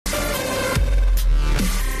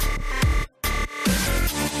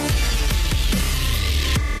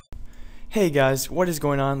Hey guys, what is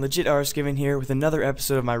going on? Legit Given here with another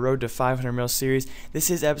episode of my Road to 500 Mil series. This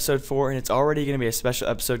is episode 4 and it's already going to be a special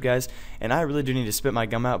episode, guys, and I really do need to spit my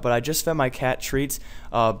gum out, but I just fed my cat treats,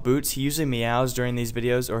 Boots. He usually meows during these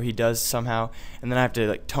videos, or he does somehow, and then I have to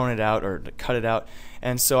like tone it out or cut it out.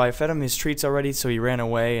 And so I fed him his treats already, so he ran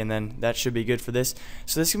away, and then that should be good for this.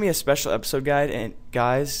 So this is going to be a special episode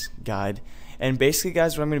guide. And basically,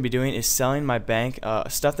 guys, what I'm going to be doing is selling my bank,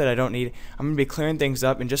 stuff that I don't need. I'm going to be clearing things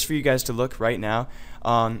up, and just for you guys to look right now,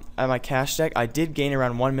 at my cash deck, I did gain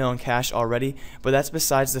around 1 mil in cash already, but that's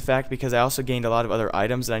besides the fact because I also gained a lot of other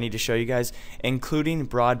items that I need to show you guys, including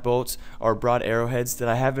broad bolts or broad arrowheads that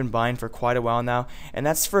I have been buying for quite a while now, and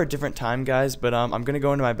that's for a different time, guys, but I'm going to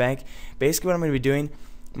go into my bank. Basically, what I'm going to be doing,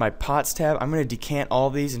 my pots tab, I'm going to decant all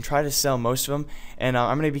of these and try to sell most of them, and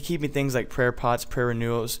I'm going to be keeping things like prayer pots, prayer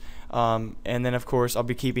renewals, and then of course I'll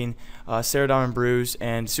be keeping Ceradon and Brews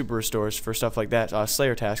and Super Restores for stuff like that,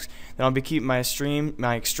 Slayer tasks. Then I'll be keeping my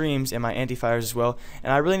extremes and my anti-fires as well,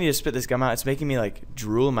 and I really need to spit this gum out. It's making me like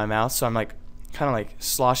drool in my mouth, so I'm like kind of like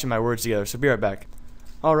sloshing my words together, so be right back.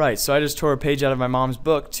 Alright, so I just tore a page out of my mom's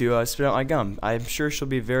book to spit out my gum. I'm sure she'll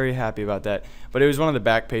be very happy about that. But it was one of the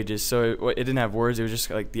back pages, so it didn't have words. It was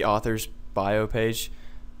just like the author's bio page.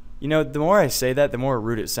 You know, the more I say that, the more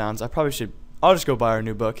rude it sounds. I'll just go buy our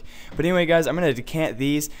new book. But anyway, guys, I'm going to decant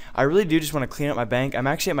these. I really do just want to clean up my bank. I'm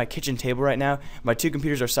actually at my kitchen table right now. My two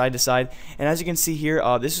computers are side to side. And as you can see here,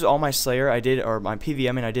 this is all my Slayer I did, or my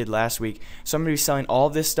PVMing I did last week. So I'm going to be selling all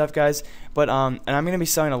of this stuff, guys. But and I'm going to be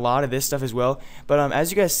selling a lot of this stuff as well. But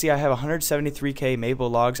as you guys see, I have 173k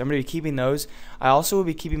maple logs. I'm going to be keeping those. I also will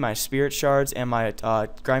be keeping my spirit shards and my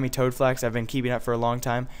grimy toad flax I've been keeping up for a long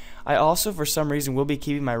time. I also, for some reason, will be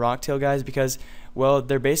keeping my rocktail, guys, because, well,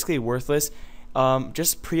 they're basically worthless.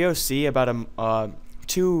 Just pre-OC about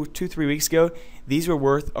 3 weeks ago, these were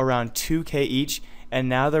worth around 2k each, and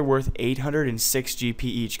now they're worth 806 GP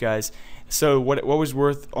each, guys. So what was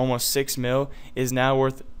worth almost 6 mil is now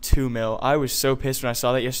worth 2 mil. I was so pissed when I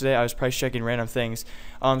saw that yesterday. I was price checking random things.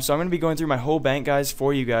 So I'm going to be going through my whole bank, guys,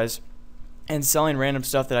 for you guys, and selling random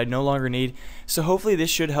stuff that I no longer need. So hopefully this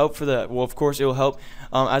should help for the, well, of course it will help,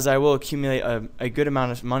 as I will accumulate a good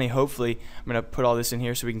amount of money. Hopefully I'm going to put all this in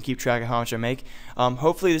here so we can keep track of how much I make.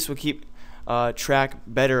 Hopefully this will keep track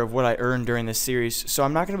better of what I earn during this series. So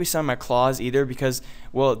I'm not going to be selling my claws either because,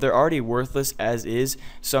 well, they're already worthless as is.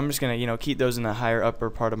 So I'm just going to, you know, keep those in the higher upper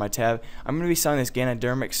part of my tab. I'm going to be selling this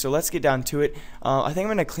Ganodermic. So let's get down to it. I think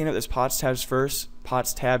I'm going to clean up this pots tab first.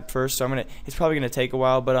 So it's probably going to take a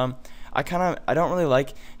while, but I don't really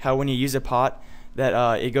like how when you use a pot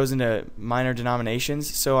that it goes into minor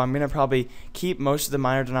denominations, so I'm going to probably keep most of the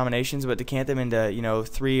minor denominations but decant them into, you know,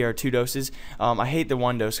 3 or 2 doses. I hate the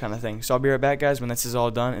 1 dose kind of thing. So I'll be right back, guys, when this is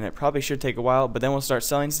all done, and it probably should take a while, but then we'll start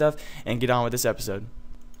selling stuff and get on with this episode.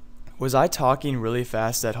 Was I talking really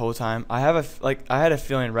fast that whole time? I had a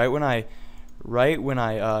feeling right when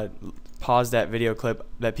I paused that video clip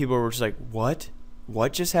that people were just like,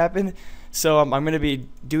 what just happened? So I'm going to be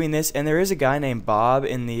doing this, and there is a guy named Bob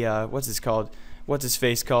in the what's his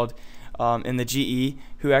face called in the GE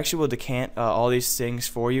who actually will decant all these things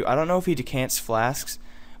for you. I don't know if he decants flasks,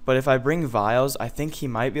 but if I bring vials, I think he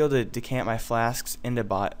might be able to decant my flasks into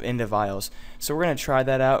vials. So we're going to try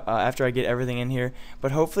that out after I get everything in here.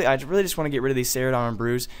 But hopefully, I really just want to get rid of these Ceradon and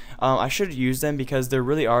Brews. I should use them because they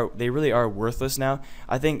really are worthless now.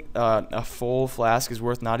 I think a full flask is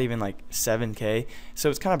worth not even like 7k. So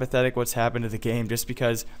it's kind of pathetic what's happened to the game just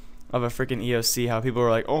because of a freaking EOC, how people are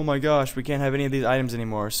like, oh my gosh, we can't have any of these items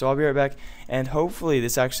anymore. So I'll be right back, and hopefully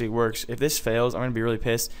this actually works. If this fails, I'm going to be really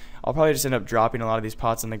pissed. I'll probably just end up dropping a lot of these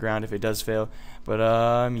pots on the ground if it does fail. But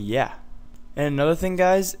yeah. And another thing,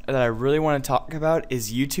 guys, that I really want to talk about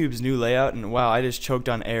is YouTube's new layout. And wow, I just choked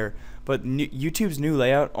on air. But YouTube's new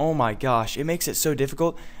layout, oh my gosh, it makes it so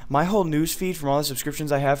difficult. My whole news feed from all the subscriptions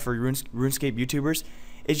I have for RuneScape YouTubers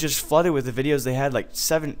is just flooded with the videos they had like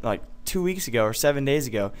 2 weeks ago or 7 days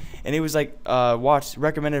ago, and it was like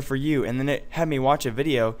recommended for you, and then it had me watch a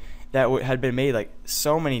video that had been made like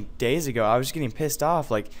so many days ago. I was getting pissed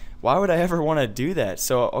off, like, why would I ever want to do that?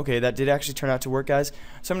 So okay, that did actually turn out to work, guys.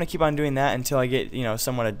 So I'm gonna keep on doing that until I get, you know,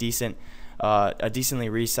 somewhat a decently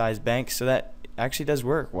resized bank. So that actually does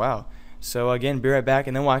work. Wow. So again, be right back,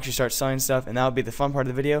 and then we'll actually start selling stuff, and that'll be the fun part of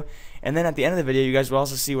the video. And then at the end of the video, you guys will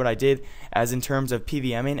also see what I did as in terms of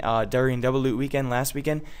PVMing during Double Loot Weekend last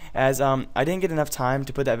weekend, as I didn't get enough time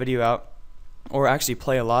to put that video out or actually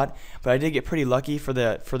play a lot, but I did get pretty lucky for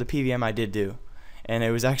the PVM I did do. And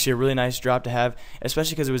it was actually a really nice drop to have,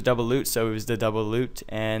 especially because it was double loot, so it was the double loot,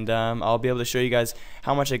 and I'll be able to show you guys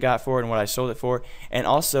how much I got for it and what I sold it for, and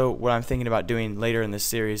also what I'm thinking about doing later in this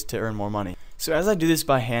series to earn more money. So as I do this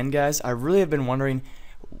by hand, guys, I really have been wondering,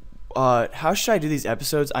 how should I do these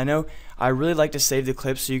episodes? I know I really like to save the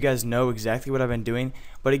clips so you guys know exactly what I've been doing,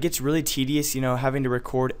 but it gets really tedious, you know, having to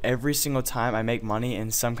record every single time I make money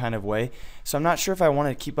in some kind of way. So I'm not sure if I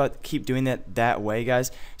want to keep doing that way,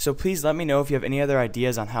 guys. So please let me know if you have any other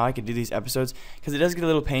ideas on how I could do these episodes, because it does get a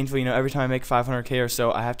little painful, you know, every time I make 500K or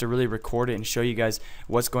so, I have to really record it and show you guys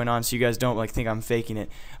what's going on so you guys don't like think I'm faking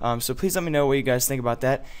it. So please let me know what you guys think about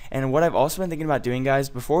that. And what I've also been thinking about doing, guys,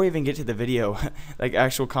 before we even get to the video, like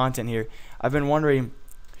actual content here, I've been wondering,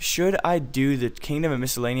 should I do the Kingdom of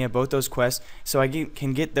Miscellanea, both those quests, so I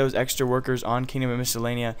can get those extra workers on Kingdom of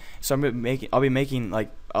Miscellanea? So I'll be making like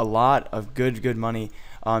a lot of good money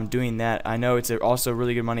doing that. I know it's also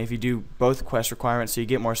really good money if you do both quest requirements, so you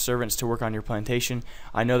get more servants to work on your plantation.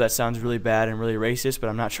 I know that sounds really bad and really racist, but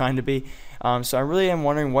I'm not trying to be. So I really am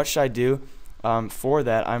wondering, what should I do for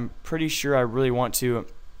that? I'm pretty sure I really want to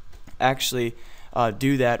actually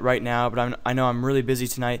do that right now, but I know I'm really busy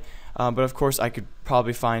tonight. But of course I could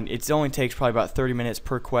probably find, it only takes probably about 30 minutes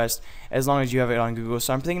per quest as long as you have it on Google.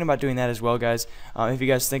 So I'm thinking about doing that as well, guys. If you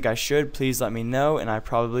guys think I should, please let me know, and I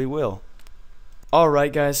probably will.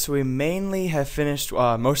 Alright guys, so we mainly have finished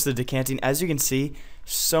most of the decanting. As you can see,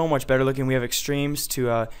 so much better looking. We have extremes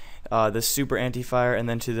to the super anti-fire, and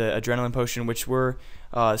then to the adrenaline potion, which were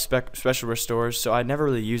special restores. So I never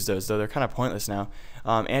really used those, though they're kind of pointless now.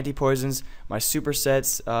 Anti-poisons, my super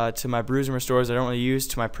sets, to my brews and restores I don't really use,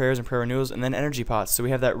 to my prayers and prayer renewals, and then energy pots. So we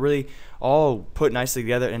have that really all put nicely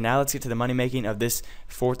together. And now let's get to the money making of this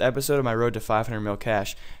 4th episode of my road to 500 mil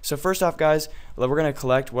cash. So first off, guys, we're going to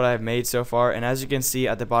collect what I've made so far, and as you can see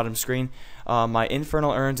at the bottom screen, my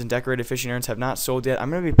infernal urns and decorated fishing urns have not sold yet. I'm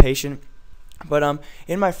going to be patient. But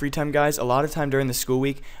in my free time, guys, a lot of time during the school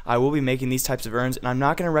week, I will be making these types of urns, and I'm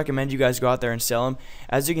not going to recommend you guys go out there and sell them.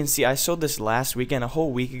 As you can see, I sold this last weekend, a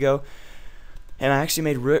whole week ago, and I actually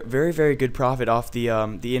made very good profit off the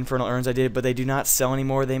infernal urns I did, but they do not sell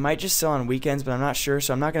anymore. They might just sell on weekends, but I'm not sure,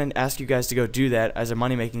 so I'm not going to ask you guys to go do that as a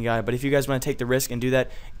money-making guy. But if you guys want to take the risk and do that,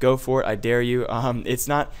 go for it. I dare you. It's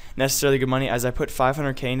not necessarily good money, as I put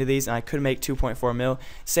 500K into these, and I could make 2.4 mil.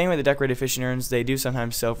 Same with the decorated fishing urns. They do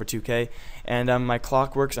sometimes sell for 2K. And my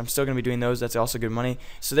clockworks, I'm still going to be doing those. That's also good money.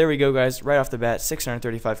 So there we go, guys. Right off the bat,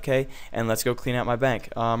 635K, and let's go clean out my bank.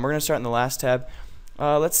 We're going to start in the last tab.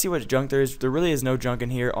 Let's see what junk there is. There really is no junk in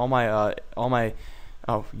here. All my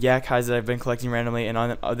yak hides that I've been collecting randomly,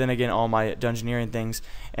 and then again all my dungeoneering things,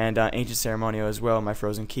 and ancient ceremonial as well, my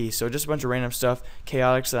frozen key. So just a bunch of random stuff,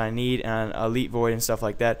 chaotics that I need, and elite void and stuff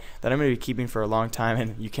like that I'm going to be keeping for a long time,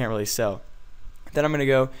 and you can't really sell. Then I'm going to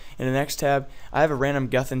go in the next tab. I have a random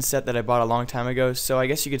Guthin set that I bought a long time ago, so I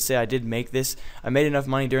guess you could say I did make this. I made enough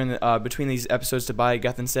money during the between these episodes to buy a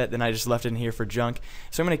Guthin set, then I just left it in here for junk.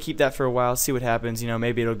 So I'm going to keep that for a while, see what happens. You know,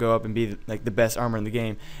 maybe it'll go up and be like the best armor in the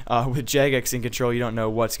game. With Jagex in control, you don't know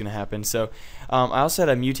what's going to happen. So I also had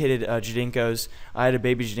a mutated Jadinkos. I had a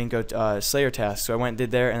baby Jadinko Slayer task, so I went and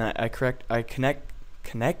did there, and I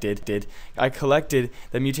collected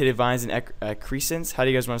the mutated vines and crescents. How do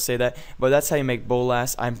you guys want to say that? But that's how you make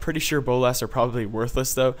bolas. I'm pretty sure bolas are probably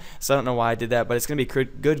worthless though, so I don't know why I did that, but it's gonna be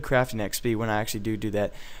good crafting XP when I actually do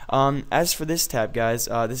that. As for this tab, guys,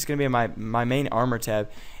 this is gonna be my main armor tab,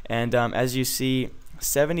 and as you see,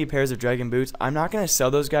 70 pairs of dragon boots. I'm not going to sell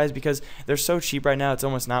those, guys, because they're so cheap right now, it's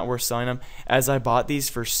almost not worth selling them, as I bought these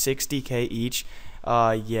for 60K each.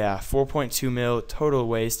 Yeah, 4.2 mil, total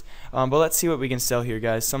waste. But let's see what we can sell here,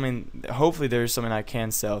 guys. Hopefully there's something I can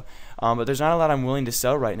sell. But there's not a lot I'm willing to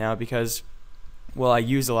sell right now because, well, I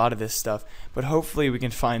use a lot of this stuff. But hopefully we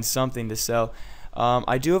can find something to sell.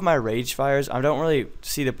 I do have my rage fires. I don't really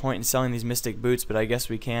see the point in selling these mystic boots, but I guess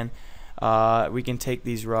we can. We can take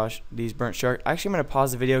these burnt shark. Actually, I'm going to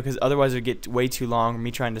pause the video because otherwise it would get way too long,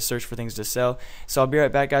 me trying to search for things to sell. So I'll be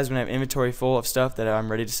right back, guys, when I have inventory full of stuff that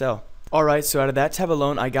I'm ready to sell. Alright, so out of that tab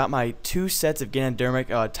alone, I got my 2 sets of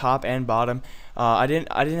Ganodermic, top and bottom. I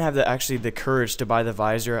didn't have the courage to buy the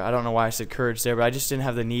visor. I don't know why I said courage there, but I just didn't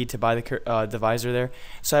have the need to buy the visor there.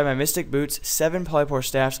 So I have my Mystic Boots, 7 Polypore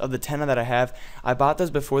Staffs of the 10 that I have. I bought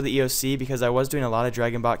those before the EOC because I was doing a lot of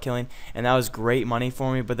Dragon Bot killing, and that was great money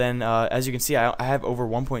for me. But then, as you can see, I have over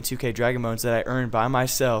 1.2k Dragon Bones that I earned by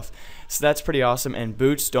myself. So that's pretty awesome. And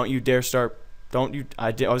boots, don't you dare start. I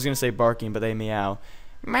was going to say barking, but they meow.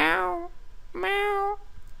 Meow, meow.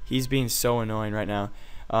 He's being so annoying right now.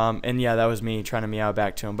 And yeah, that was me trying to meow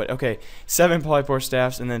back to him. But okay, 7 Polypore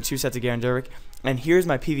Staffs and then 2 sets of Ganodermic. And here's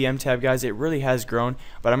my PVM tab, guys. It really has grown,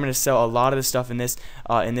 but I'm going to sell a lot of the stuff in this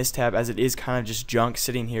tab, as it is kind of just junk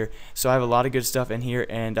sitting here. So I have a lot of good stuff in here,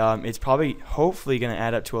 and it's hopefully going to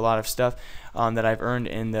add up to a lot of stuff that I've earned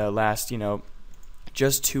in the last,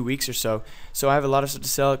 just 2 weeks or so. So I have a lot of stuff to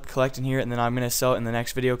sell, collect in here, and then I'm going to sell it in the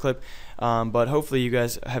next video clip. But hopefully you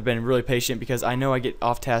guys have been really patient, because I know I get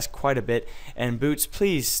off task quite a bit. And Boots,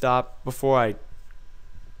 please stop before I,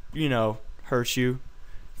 hurt you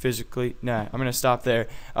physically. Nah, I'm going to stop there.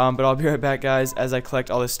 But I'll be right back, guys, as I collect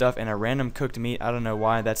all this stuff and a random cooked meat. I don't know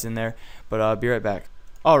why that's in there, but I'll be right back.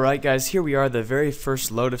 Alright guys, here we are, the very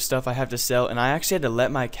first load of stuff I have to sell, and I actually had to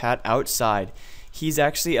let my cat outside. He's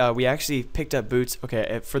actually, we actually picked up Boots.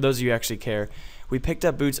 Okay, for those of you who actually care, we picked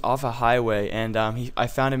up Boots off a highway, and I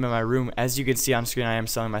found him in my room. As you can see on screen, I am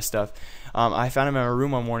selling my stuff. I found him in my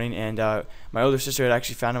room one morning, and my older sister had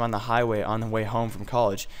actually found him on the highway on the way home from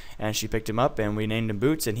college, and she picked him up, and we named him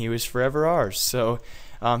Boots, and he was forever ours. So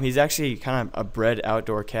he's actually kind of a bred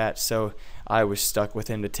outdoor cat, so I was stuck with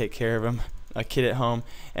him to take care of him. A kid at home,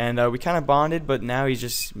 and we kind of bonded, but now he's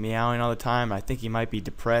just meowing all the time. I think he might be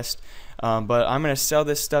depressed, but I'm gonna sell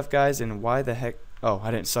this stuff, guys. And why the heck? Oh,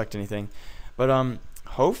 I didn't select anything, but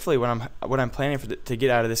hopefully what I'm planning to get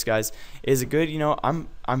out of this, guys, is a good,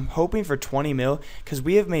 I'm hoping for 20 mil, because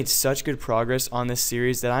we have made such good progress on this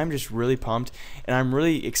series that I'm just really pumped, and I'm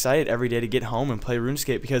really excited every day to get home and play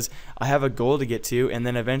RuneScape, because I have a goal to get to, and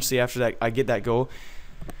then eventually after that I get that goal.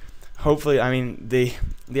 Hopefully, I mean,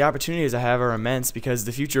 the opportunities I have are immense, because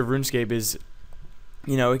the future of RuneScape is,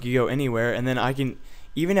 it could go anywhere, and then I can,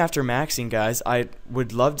 even after maxing, guys, I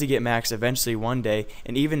would love to get max eventually one day,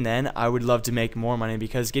 and even then, I would love to make more money,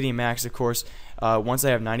 because getting max, of course, once I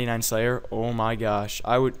have 99 Slayer, oh my gosh,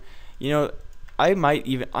 I would, I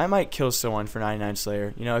might kill someone for 99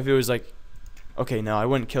 Slayer, if it was like, okay, no, I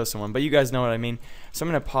wouldn't kill someone, but you guys know what I mean. So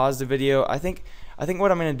I'm going to pause the video. I think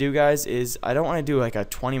what I'm going to do, guys, is I don't want to do like a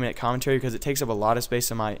 20-minute commentary, because it takes up a lot of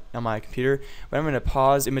space on my computer, but I'm going to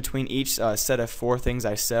pause in between each set of 4 things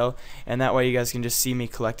I sell, and that way you guys can just see me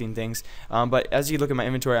collecting things. But as you look at my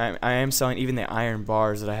inventory, I am selling even the iron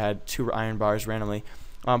bars that I had, 2 iron bars randomly.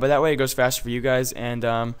 But that way it goes faster for you guys, and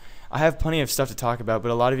I have plenty of stuff to talk about,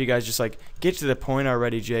 but a lot of you guys just like get to the point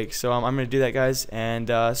already, Jake. So I'm going to do that, guys, and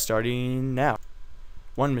starting now.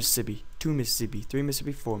 1 Mississippi, 2 Mississippi, 3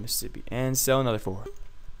 Mississippi, 4 Mississippi, and sell another 4.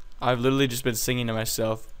 I've literally just been singing to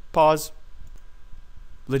myself. Pause.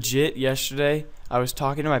 Legit, yesterday, I was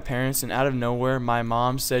talking to my parents, and out of nowhere, my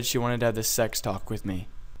mom said she wanted to have this sex talk with me.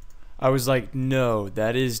 I was like, no,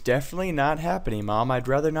 that is definitely not happening, Mom. I'd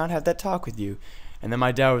rather not have that talk with you. And then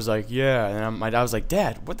my dad was like, yeah. And then my dad was like,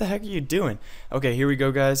 Dad, what the heck are you doing? Okay, here we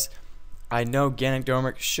go, guys. I know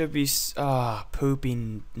Ganodermic should be,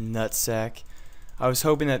 pooping nutsack. I was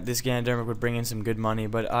hoping that this Ganodermic would bring in some good money,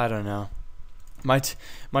 but I don't know.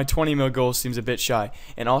 My 20 mil goal seems a bit shy.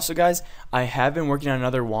 And also, guys, I have been working on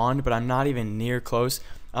another wand, but I'm not even near close.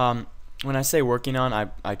 When I say working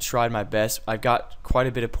on, I tried my best. I've got quite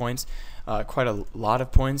a bit of points, quite a lot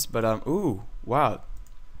of points, but ooh, wow.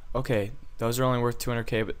 Okay, those are only worth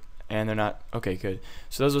 200k, but and they're not. Okay, good.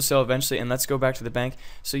 So those will sell eventually, and let's go back to the bank.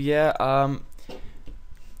 So yeah,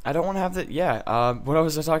 I don't want to have the what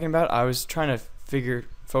was I talking about? I was trying to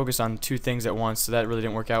focus on 2 things at once, so that really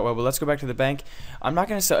didn't work out well. But let's go back to the bank. I'm not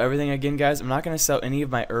going to sell everything again, guys. I'm not going to sell any of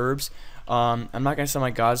my herbs. I'm not going to sell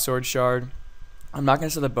my God Sword Shard. I'm not going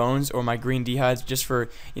to sell the bones or my green dehides, just for,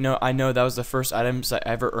 I know that was the first items I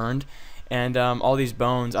ever earned. And all these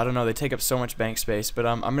bones, I don't know, they take up so much bank space. But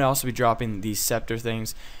I'm going to also be dropping these scepter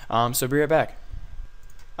things. So be right back.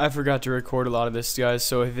 I forgot to record a lot of this, guys,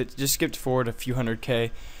 so if it just skipped forward a few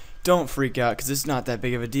 100k, don't freak out, because it's not that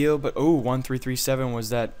big of a deal. But oh, 1337 was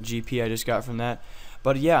that GP I just got from that.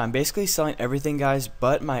 But yeah, I'm basically selling everything, guys,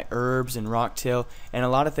 but my herbs and rocktail and a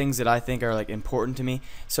lot of things that I think are like important to me.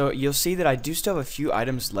 So you'll see that I do still have a few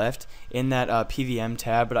items left in that PVM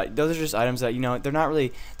tab, but those are just items that, they're not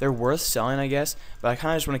really, they're worth selling, I guess, but I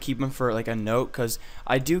kind of just want to keep them for like a note, because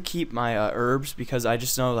I do keep my herbs, because I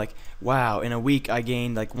just know, like, wow, in a week I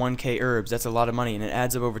gained like 1k herbs. That's a lot of money, and it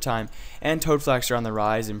adds up over time. And toad flax are on the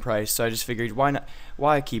rise in price, so I just figured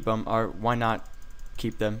why keep them, or why not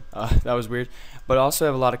keep them. That was weird. But I also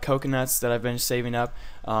have a lot of coconuts that I've been saving up.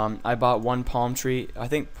 I bought 1 palm tree, I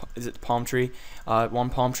think, is it palm tree? 1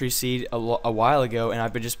 palm tree seed a while ago, and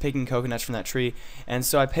I've been just picking coconuts from that tree. And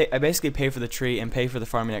so I basically pay for the tree and pay for the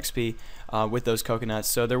farming XP with those coconuts.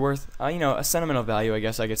 So they're worth a sentimental value, I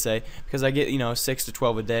guess I could say, because I get 6 to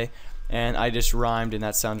 12 a day. And I just rhymed, and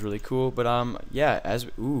that sounds really cool. But yeah,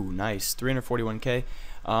 ooh, nice, 341k.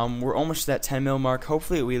 We're almost at that 10 mil mark.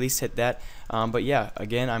 Hopefully we at least hit that. But yeah,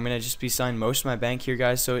 again, I'm gonna just be selling most of my bank here,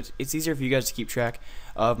 guys, so it's easier for you guys to keep track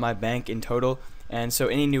of my bank in total. And so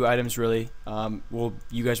any new items, really,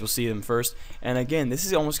 you guys will see them first. And again, this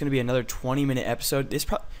is almost gonna be another 20-minute episode. This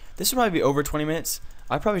will probably be over 20 minutes.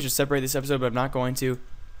 I probably should separate this episode, but I'm not going to.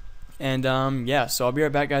 And yeah, so I'll be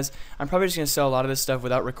right back, guys. I'm probably just gonna sell a lot of this stuff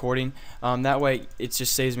without recording. That way it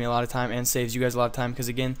just saves me a lot of time and saves you guys a lot of time, because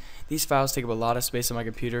again, these files take up a lot of space on my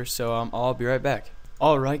computer. So I'll be right back.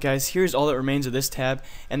 Alright guys, here's all that remains of this tab,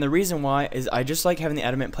 and the reason why is I just like having the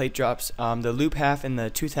adamant plate drops, the loop half and the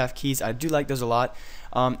tooth half keys. I do like those a lot.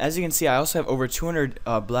 As you can see, I also have over 200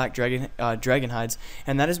 black dragon hides,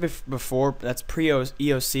 and that is before, that's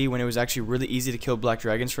pre-EOC, when it was actually really easy to kill black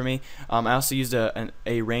dragons for me. I also used a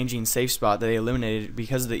ranging safe spot that they eliminated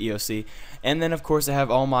because of the EOC. And then of course I have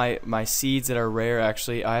all my seeds that are rare.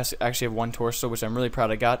 Actually, I actually have one torso, which I'm really proud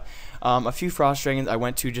I got. A few frost dragons I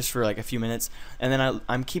went to just for like a few minutes, and then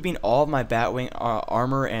I'm keeping all of my batwing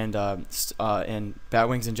armor and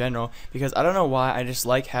batwings in general, because I don't know why, I just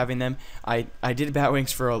like having them. I did batwings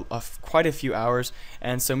for quite a few hours.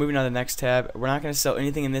 And so moving on to the next tab, we're not going to sell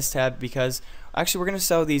anything in this tab, because actually we're going to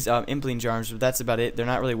sell these impling charms, but that's about it. They're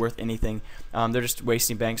not really worth anything. They're just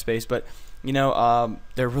wasting bank space, but you know,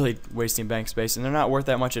 they're really wasting bank space, and they're not worth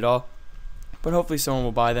that much at all, but hopefully someone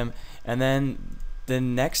will buy them. And then the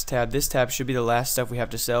next tab, this tab, should be the last stuff we have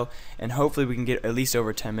to sell, and hopefully we can get at least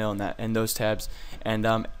over 10 mil in those tabs, and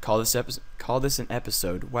call this an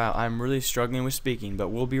episode. Wow, I'm really struggling with speaking, but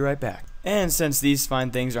we'll be right back. And since these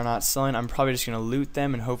fine things are not selling, I'm probably just going to loot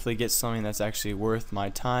them and hopefully get something that's actually worth my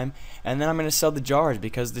time. And then I'm going to sell the jars,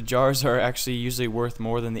 because the jars are actually usually worth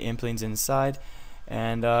more than the implings inside.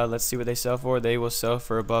 And let's see what they sell for. They will sell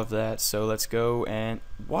for above that, so let's go. And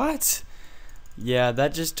what? Yeah,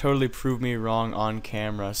 that just totally proved me wrong on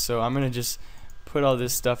camera. So I'm going to just put all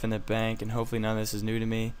this stuff in the bank, and hopefully none of this is new to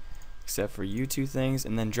me, except for you two things,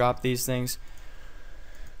 and then drop these things.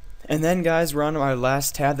 And then guys, we're on to our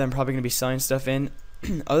last tab that I'm probably going to be selling stuff in.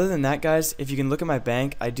 Other than that, guys, if you can look at my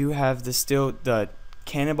bank, I do have the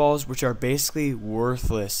cannonballs, which are basically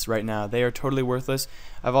worthless right now. They are totally worthless.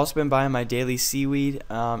 I've also been buying my daily seaweed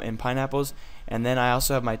and pineapples, and then I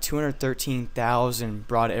also have my 213,000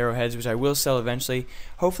 broad arrowheads, which I will sell eventually.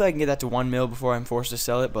 Hopefully I can get that to 1 mil before I'm forced to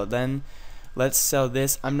sell it, but then let's sell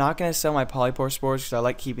this. I'm not going to sell my polypore spores, because I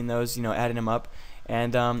like keeping those, you know, adding them up.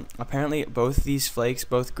 And apparently both these flakes,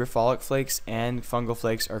 both Griffolic flakes and fungal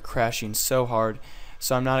flakes, are crashing so hard,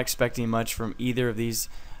 so I'm not expecting much from either of these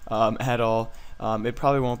at all. It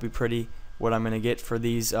probably won't be pretty what I'm gonna get for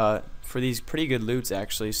these pretty good loots,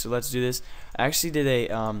 actually. So let's do this. I actually did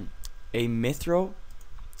a mithril,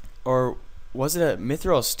 or was it a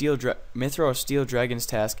mithril steel dragons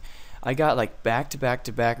task. I got like back to back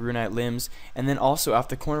runite limbs, and then also off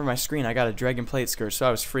the corner of my screen I got a dragon plate skirt. So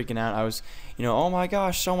I was freaking out. I was, you know, oh my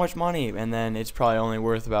gosh, so much money. And then it's probably only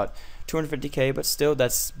worth about 250k, but still,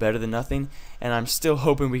 that's better than nothing. And I'm still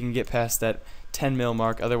hoping we can get past that 10 mil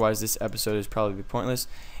mark. Otherwise, this episode is probably pointless.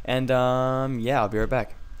 And yeah, I'll be right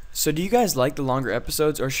back. So do you guys like the longer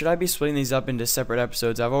episodes, or should I be splitting these up into separate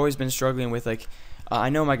episodes? I've always been struggling with, like, I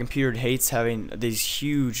know my computer hates having these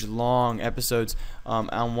huge long episodes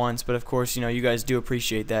on once, but of course, you know, you guys do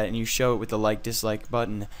appreciate that, and you show it with the like-dislike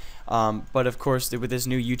button. But of course, with this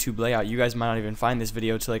new YouTube layout, you guys might not even find this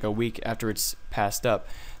video till like a week after it's passed up.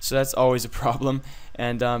 So that's always a problem.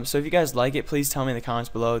 And so if you guys like it, please tell me in the comments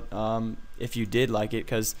below if you did like it,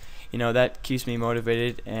 because, you know, that keeps me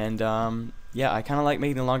motivated. And yeah, I kind of like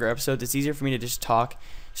making the longer episodes. It's easier for me to just talk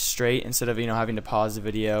straight instead of, you know, having to pause the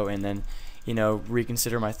video and then, you know,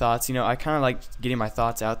 reconsider my thoughts. You know, I kind of like getting my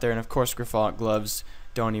thoughts out there. And of course, Griffolic gloves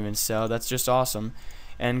don't even sell. That's just awesome.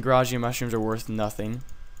 And Garage mushrooms are worth nothing,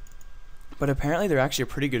 but apparently they're actually a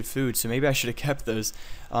pretty good food, so maybe I should have kept those.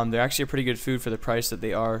 They're actually a pretty good food for the price that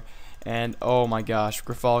they are. And oh my gosh,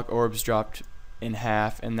 Griffolic orbs dropped in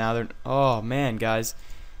half, and now they're, oh man, guys,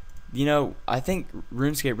 you know, I think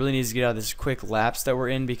RuneScape really needs to get out of this quick lapse that we're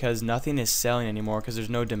in, because nothing is selling anymore because there's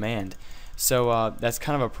no demand. So that's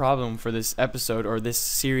kind of a problem for this episode, or this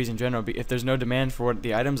series in general. If there's no demand for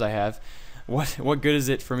the items I have, what good is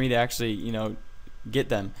it for me to actually, you know, get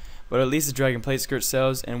them? But at least the Dragon Plate Skirt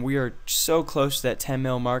sells, and we are so close to that 10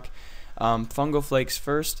 mil mark. Fungal Flakes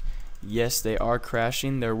first. Yes, they are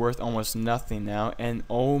crashing. They're worth almost nothing now, and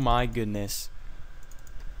oh my goodness,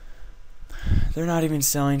 they're not even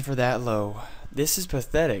selling for that low. This is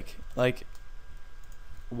pathetic. Like,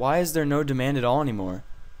 why is there no demand at all anymore?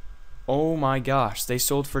 Oh my gosh, they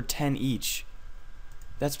sold for 10 each.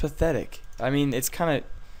 That's pathetic. I mean, it's kind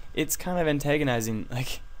of antagonizing,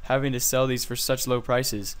 like, having to sell these for such low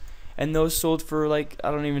prices. And those sold for, like, I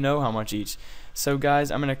don't even know how much each. So guys,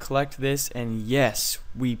 I'm going to collect this, and yes,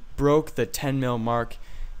 we broke the 10 mil mark.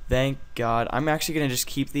 Thank God. I'm actually going to just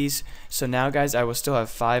keep these. So now, guys, I will still have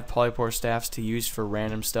 5 polypore staffs to use for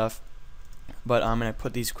random stuff. But I'm going to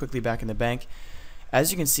put these quickly back in the bank.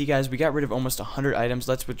 As you can see, guys, we got rid of almost 100 items.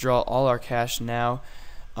 Let's withdraw all our cash now.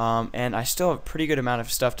 and I still have a pretty good amount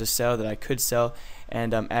of stuff to sell that I could sell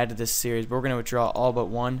and add to this series, but we're going to withdraw all but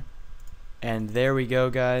one. And there we go,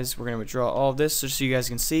 guys. We're going to withdraw all of this just so you guys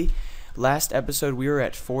can see. Last episode we were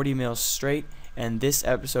at 40 mil straight, and this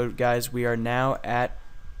episode, guys, we are now at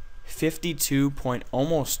 52 point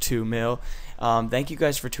almost 2 mil. Thank you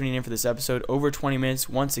guys for tuning in for this episode. Over 20 minutes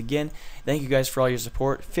once again. Thank you guys for all your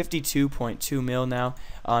support. 52.2 mil now.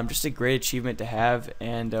 Just a great achievement to have.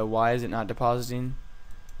 And why is it not depositing?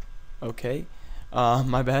 Okay,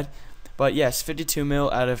 my bad. But yes, 52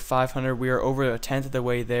 mil out of 500. We are over a tenth of the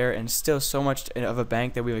way there, and still so much of a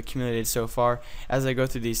bank that we've accumulated so far. As I go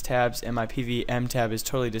through these tabs, and my PVM tab is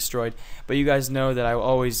totally destroyed. But you guys know that I will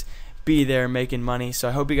always be there making money. So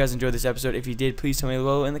I hope you guys enjoyed this episode. If you did, please tell me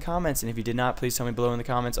below in the comments, and if you did not, please tell me below in the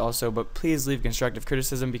comments also. But please leave constructive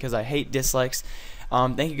criticism because I hate dislikes.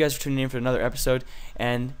 Thank you guys for tuning in for another episode,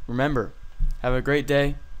 and remember, have a great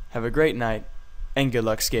day, have a great night, and good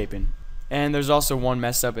luck scaping. And there's also one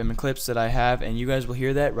messed up in the clips that I have, and you guys will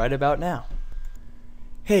hear that right about now.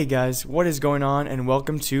 Hey guys, what is going on, and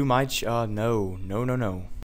welcome to my no.